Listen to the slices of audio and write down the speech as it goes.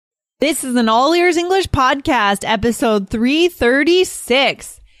This is an All Ears English podcast, episode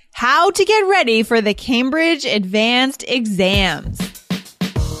 336, How to Get Ready for the Cambridge Advanced Exams.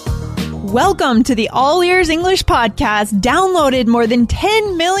 Welcome to the All Ears English podcast, downloaded more than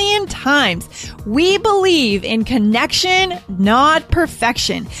 10 million times. We believe in connection, not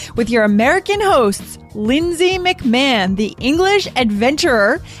perfection, with your American hosts, Lindsay McMahon, the English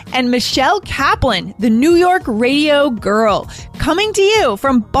adventurer, and Michelle Kaplan, the New York radio girl, coming to you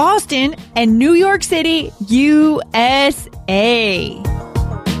from Boston and New York City, USA.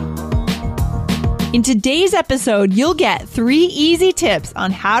 In today's episode, you'll get 3 easy tips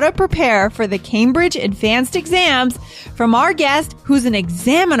on how to prepare for the Cambridge Advanced Exams from our guest, who's an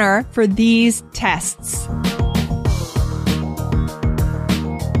examiner for these tests.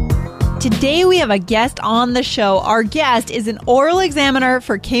 Today we have a guest on the show. Our guest is an oral examiner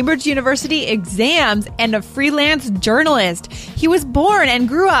for Cambridge University exams and a freelance journalist. He was born and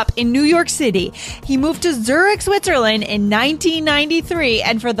grew up in New York City. He moved to Zurich, Switzerland in 1993,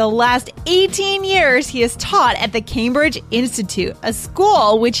 and for the last 18 years he has taught at the Cambridge Institute, a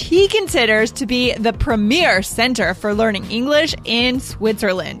school which he considers to be the premier center for learning English in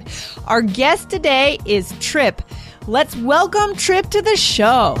Switzerland. Our guest today is Trip. Let's welcome Trip to the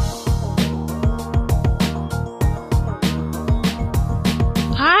show.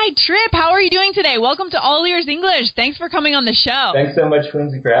 Hi, Trip. How are you doing today? Welcome to All Ears English. Thanks for coming on the show. Thanks so much,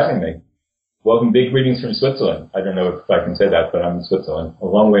 Lindsay, for having me. Welcome, big greetings from Switzerland. I don't know if I can say that, but I'm in Switzerland, a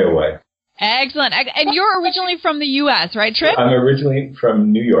long way away. Excellent. And you're originally from the U.S., right, Trip? I'm originally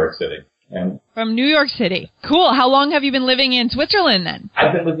from New York City. From New York City. Cool. How long have you been living in Switzerland then?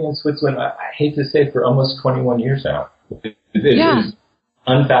 I've been living in Switzerland, I hate to say it, for almost 21 years now. It is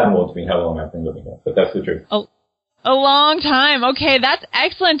unfathomable to me how long I've been living there, but that's the truth. A long time. Okay, that's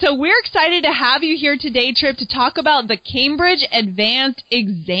excellent. So we're excited to have you here today, Trip, to talk about the Cambridge Advanced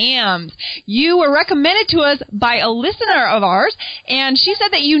Exams. You were recommended to us by a listener of ours, and she said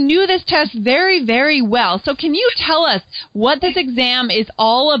that you knew this test very, very well. So can you tell us what this exam is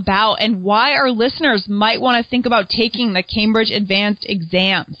all about and why our listeners might want to think about taking the Cambridge Advanced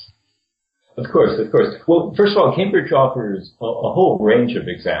Exams? Of course. Well, first of all, Cambridge offers a whole range of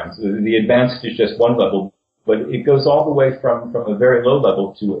exams. The advanced is just one level, but it goes all the way from a very low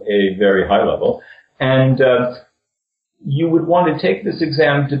level to a very high level. And you would want to take this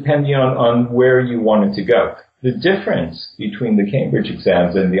exam depending on where you wanted to go. The difference between the Cambridge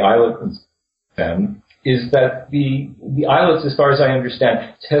exams and the IELTS exam is that the IELTS, as far as I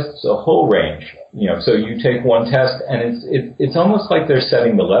understand, tests a whole range. So you take one test and it's almost like they're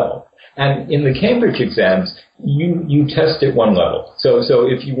setting the level. And in the Cambridge exams, you test at one level. So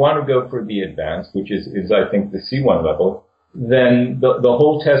if you want to go for the advanced, which is I think the C1 level, then the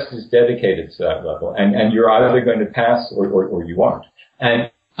whole test is dedicated to that level. And you're either going to pass or you aren't. And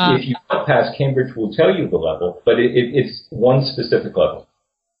if you don't pass, Cambridge will tell you the level, but it's one specific level.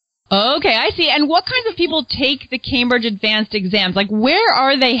 Okay, I see. And what kinds of people take the Cambridge Advanced Exams? Like, where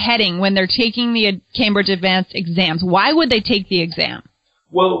are they heading when they're taking the Cambridge Advanced Exams? Why would they take the exam?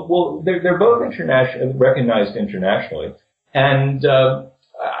 Well, they're both recognized internationally, and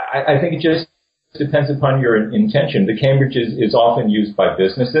I think it just depends upon your intention. The Cambridge is often used by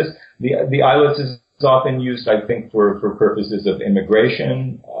businesses. The IELTS is often used, I think, for purposes of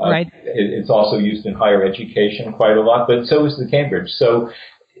immigration. Right. It's also used in higher education quite a lot, but so is the Cambridge. So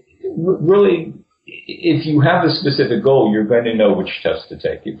really, if you have a specific goal, you're going to know which test to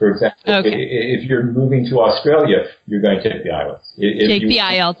take. For example, if you're moving to Australia, you're going to take the IELTS. Take the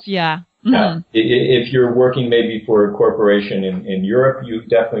IELTS, yeah. Mm-hmm. If you're working maybe for a corporation in Europe, you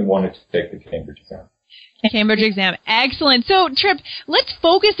definitely want to take the Cambridge exam. Cambridge exam. Excellent. So, Trip, let's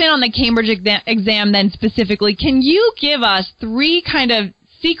focus in on the Cambridge exam then specifically. Can you give us 3 kind of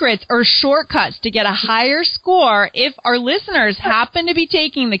secrets or shortcuts to get a higher score if our listeners happen to be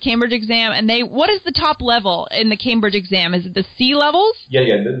taking the Cambridge exam and what is the top level in the Cambridge exam? Is it the C levels? Yeah.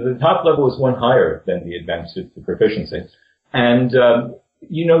 The top level is one higher than the advanced proficiency. And,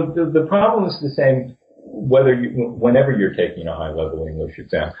 the problem is the same whenever you're taking a high level English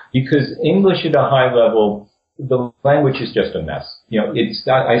exam, because English at a high level, the language is just a mess.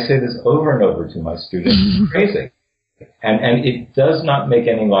 I say this over and over to my students. It's crazy. And it does not make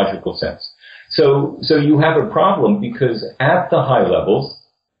any logical sense. So you have a problem because at the high levels,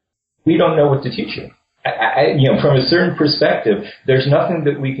 we don't know what to teach you. From a certain perspective, there's nothing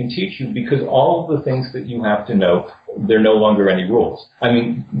that we can teach you because all of the things that you have to know, there are no longer any rules. I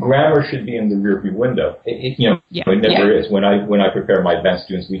mean, grammar should be in the rearview window. It never is. When I prepare my advanced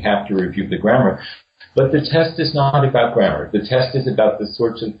students, we have to review the grammar. But the test is not about grammar. The test is about the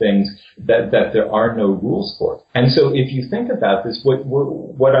sorts of things that there are no rules for. And so if you think about this,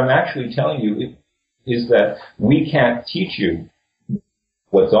 what I'm actually telling you is that we can't teach you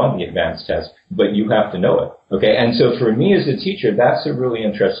what's on the advanced test, but you have to know it. Okay, and so for me as a teacher, that's a really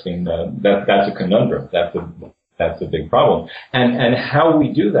interesting, that's a conundrum. That's a big problem. And how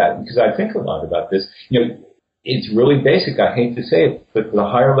we do that, because I think a lot about this, it's really basic. I hate to say it, but for the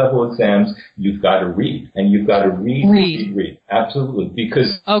higher level exams, you've got to read. And you've got to read. Absolutely.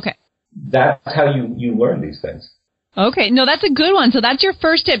 Because that's how you learn these things. Okay. No, that's a good one. So that's your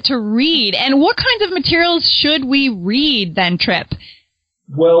first tip, to read. And what kinds of materials should we read then, Trip?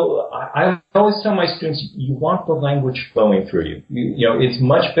 Well, I always tell my students, you want the language flowing through you. It's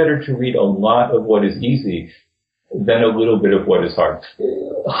much better to read a lot of what is easy than a little bit of what is hard.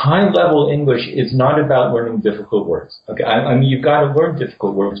 High-level English is not about learning difficult words. Okay, I mean, you've got to learn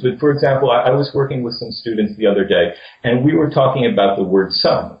difficult words. But for example, I was working with some students the other day, and we were talking about the word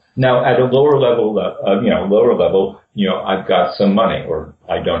some. Now, at a lower level, I've got some money, or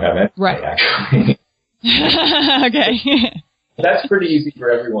I don't have any money, actually. Okay. That's pretty easy for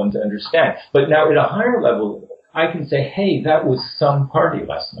everyone to understand. But now at a higher level, I can say, hey, that was some party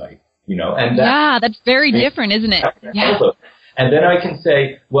last night, and that's very different, isn't it? Yeah. And then I can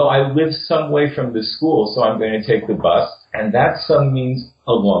say, well, I live some way from the school, so I'm going to take the bus, and that some means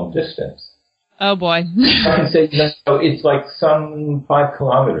a long distance. Oh, boy. I can say, it's like some 5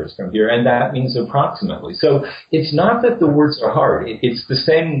 kilometers from here, and that means approximately. So it's not that the words are hard. It's the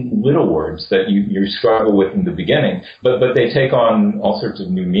same little words that you struggle with in the beginning, but they take on all sorts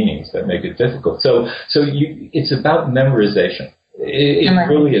of new meanings that make it difficult. So it's about memorization. It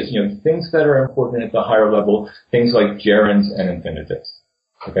really is. Things that are important at the higher level, things like gerunds and infinitives.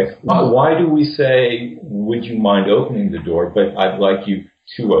 Okay? Why do we say, would you mind opening the door, but I'd like you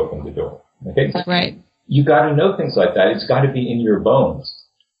to open the door? Okay? Right. You got to know things like that. It's got to be in your bones.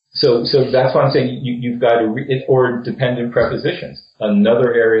 So that's why I'm saying you've got to read it, or dependent prepositions.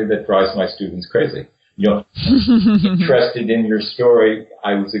 Another area that drives my students crazy. Interested in your story,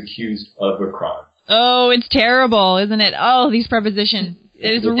 I was accused of a crime. Oh, it's terrible, isn't it? Oh, these prepositions.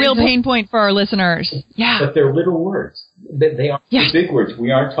 It is a real pain point for our listeners. Yeah. But they're little words. They aren't big words.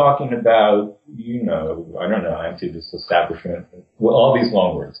 We aren't talking about, I don't know, anti-disestablishment. Well, all these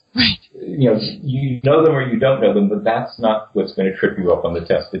long words. Right. You know them or you don't know them, but that's not what's going to trip you up on the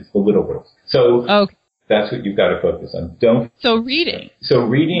test. It's the little words. So that's what you've got to focus on. So reading.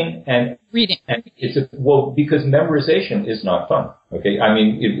 And because memorization is not fun. Okay. I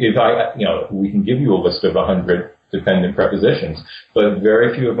mean, if we can give you a list of 100 dependent prepositions, but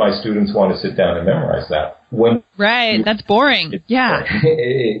very few of my students want to sit down and memorize that. That's boring.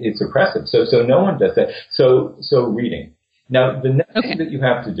 It's oppressive. So no one does that. So reading. Now, the next thing that you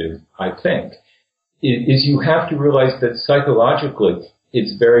have to do, I think, is you have to realize that psychologically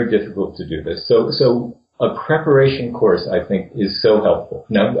it's very difficult to do this. So a preparation course, I think, is so helpful.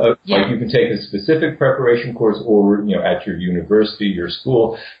 Now, like you can take a specific preparation course, or at your university, your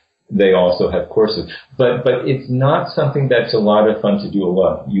school, they also have courses. But it's not something that's a lot of fun to do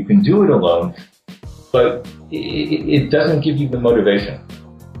alone. You can do it alone, but it doesn't give you the motivation.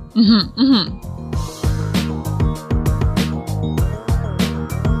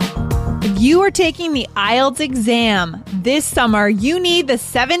 If you are taking the IELTS exam this summer, you need the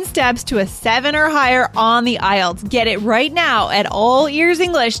 7 steps to a 7 or higher on the IELTS. Get it right now at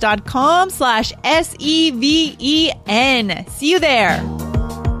allearsenglish.com/SEVEN. See you there.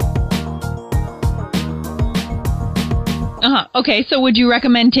 Okay, so would you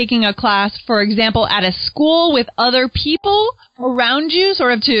recommend taking a class, for example, at a school with other people around you,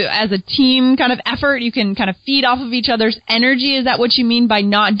 sort of as a team kind of effort? You can kind of feed off of each other's energy. Is that what you mean by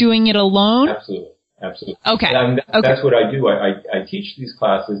not doing it alone? Absolutely. Okay. That's what I do. I teach these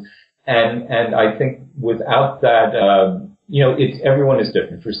classes, and I think without that, everyone is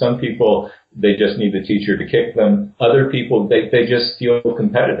different. For some people, they just need the teacher to kick them. Other people, they just feel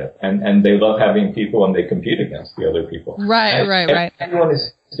competitive, and they love having people, and they compete against the other people. Right. Everyone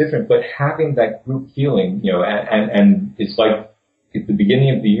is different, but having that group feeling, and it's like at the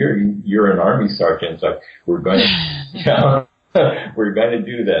beginning of the year, you're an army sergeant. It's like, we're going to, we're going to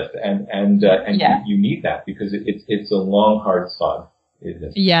do this, and you need that because it's a long, hard slog.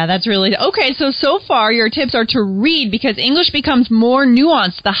 Yeah, that's really okay. So far, your tips are to read, because English becomes more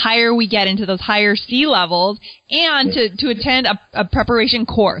nuanced the higher we get into those higher C levels, and to attend a preparation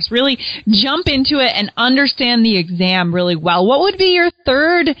course. Really jump into it and understand the exam really well. What would be your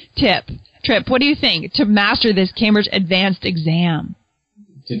third tip, Trip? What do you think to master this Cambridge Advanced exam?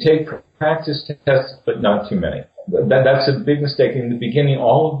 To take practice tests, but not too many. That's a big mistake. In the beginning,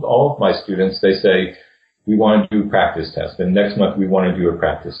 all of my students, they say, we want to do a practice test, and next month we want to do a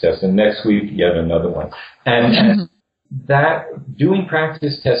practice test, and next week yet another one. And that doing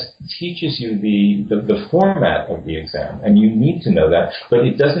practice tests teaches you the format of the exam, and you need to know that, but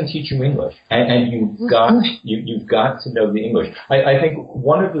it doesn't teach you English. And you've got to know the English. I think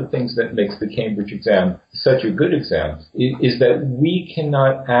one of the things that makes the Cambridge exam such a good exam is that we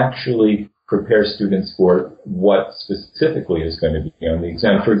cannot actually prepare students for what specifically is going to be on the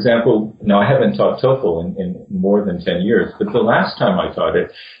exam. For example, now I haven't taught TOEFL in more than 10 years, but the last time I taught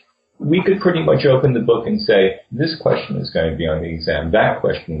it, we could pretty much open the book and say, this question is going to be on the exam, that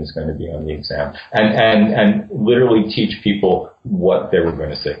question is going to be on the exam, and literally teach people what they were going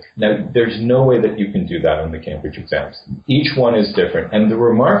to say. Now, there's no way that you can do that on the Cambridge exams. Each one is different. And the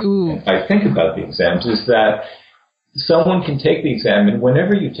remarkable thing I think about the exams is that someone can take the exam, and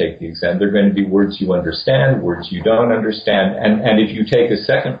whenever you take the exam, there are going to be words you understand, words you don't understand, and if you take a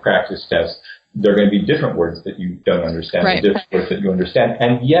second practice test, there are going to be different words that you don't understand, and different words that you understand,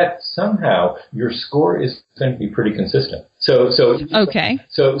 and yet somehow your score is going to be pretty consistent. So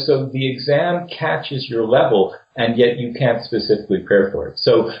the exam catches your level, and yet you can't specifically prepare for it.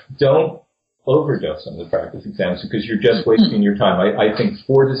 So don't overdose on the practice exams because you're just wasting your time. I think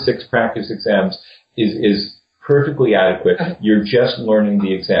 4 to 6 practice exams is perfectly adequate. You're just learning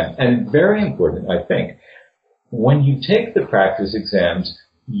the exam. And very important, I think, when you take the practice exams,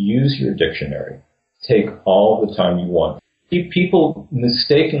 use your dictionary. Take all the time you want. People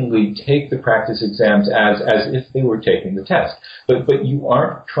mistakenly take the practice exams as if they were taking the test. But you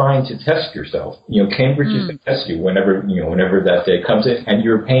aren't trying to test yourself. Cambridge is going to test you whenever that day comes in, and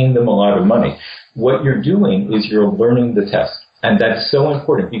you're paying them a lot of money. What you're doing is you're learning the test. And that's so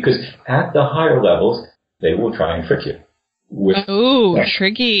important because at the higher levels, they will try and trick you.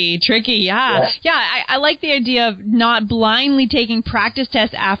 Tricky. Yeah. I like the idea of not blindly taking practice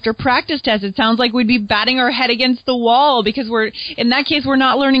test after practice test. It sounds like we'd be batting our head against the wall because in that case, we're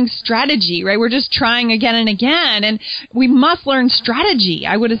not learning strategy, right? We're just trying again and again. And we must learn strategy,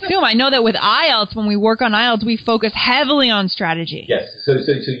 I would assume. I know that with IELTS, when we work on IELTS, we focus heavily on strategy. Yes. So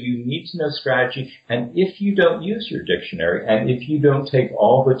you need to know strategy. And if you don't use your dictionary and if you don't take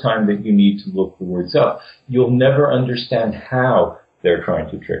all the time that you need to look the words up, you'll never understand how they're trying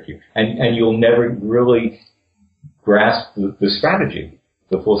to trick you. And you'll never really grasp the strategy,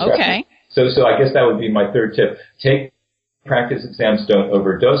 the full strategy. Okay. So I guess that would be my third tip. Take practice exams, don't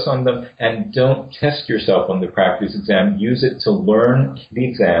overdose on them, and don't test yourself on the practice exam. Use it to learn the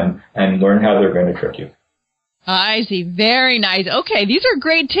exam and learn how they're going to trick you. I see. Very nice. Okay, these are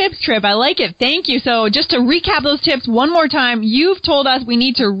great tips, Trip. I like it. Thank you. So just to recap those tips one more time, you've told us we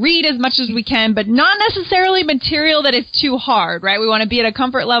need to read as much as we can, but not necessarily material that is too hard, right? We want to be at a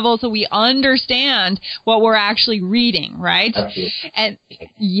comfort level so we understand what we're actually reading, right? Absolutely. And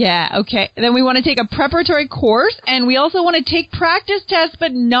okay. Then we want to take a preparatory course, and we also want to take practice tests,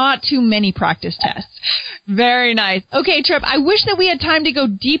 but not too many practice tests. Very nice. Okay, Trip, I wish that we had time to go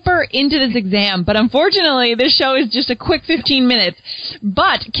deeper into this exam, but unfortunately, this show is just a quick 15 minutes.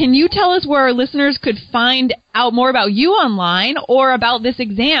 But can you tell us where our listeners could find out more about you online or about this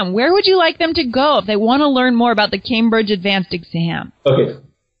exam? Where would you like them to go if they want to learn more about the Cambridge Advanced Exam? Okay.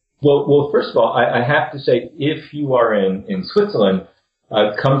 Well, first of all, I have to say, if you are in Switzerland,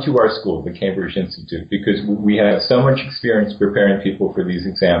 come to our school, the Cambridge Institute, because we have so much experience preparing people for these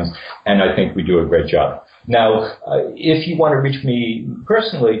exams, and I think we do a great job. Now, if you want to reach me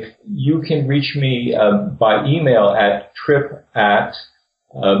personally, you can reach me by email at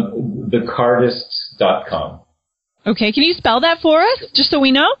trip@thecardists.com. Okay, can you spell that for us, just so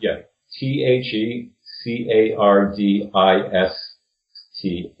we know? Yeah,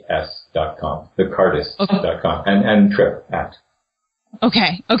 TheCardists.com, thecardists.com, and trip at.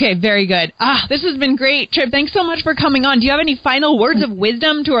 Okay, very good. This has been great. Trip, thanks so much for coming on. Do you have any final words of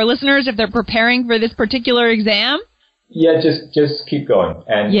wisdom to our listeners if they're preparing for this particular exam? Yeah, just keep going.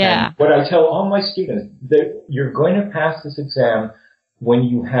 And what I tell all my students, that you're going to pass this exam when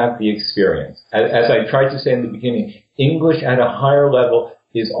you have the experience. As I tried to say in the beginning, English at a higher level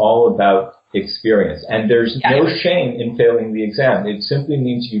is all about experience. And there's no shame in failing the exam. It simply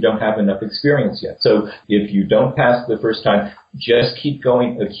means you don't have enough experience yet. So if you don't pass the first time, just keep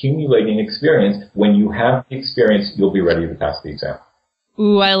going, accumulating experience. When you have the experience, you'll be ready to pass the exam.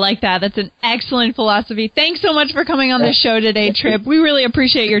 Ooh, I like that. That's an excellent philosophy. Thanks so much for coming on the show today, Trip. We really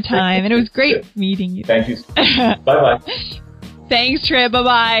appreciate your time, and it was great meeting you. Thank you. Bye-bye. Thanks, Trip.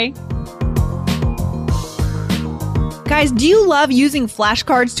 Bye-bye. Guys, do you love using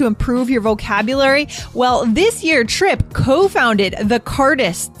flashcards to improve your vocabulary? Well, this year, Tripp co-founded The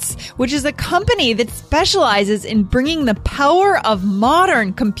Cardists, which is a company that specializes in bringing the power of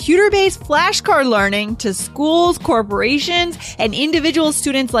modern computer-based flashcard learning to schools, corporations, and individual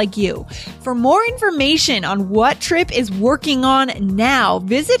students like you. For more information on what Tripp is working on now,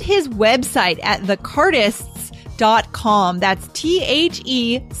 visit his website at thecardists.com. That's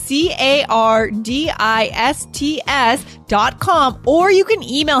TheCardists.com, or you can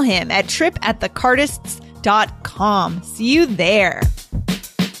email him at tripp@thecardists.com. See you there.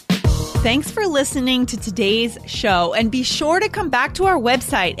 Thanks for listening to today's show, and be sure to come back to our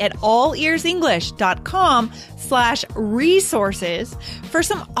website at allearsenglish.com/resources for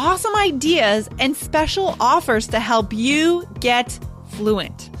some awesome ideas and special offers to help you get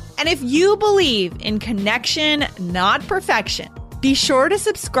fluent. And if you believe in connection, not perfection, be sure to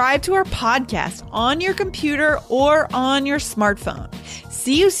subscribe to our podcast on your computer or on your smartphone.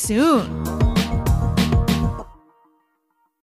 See you soon.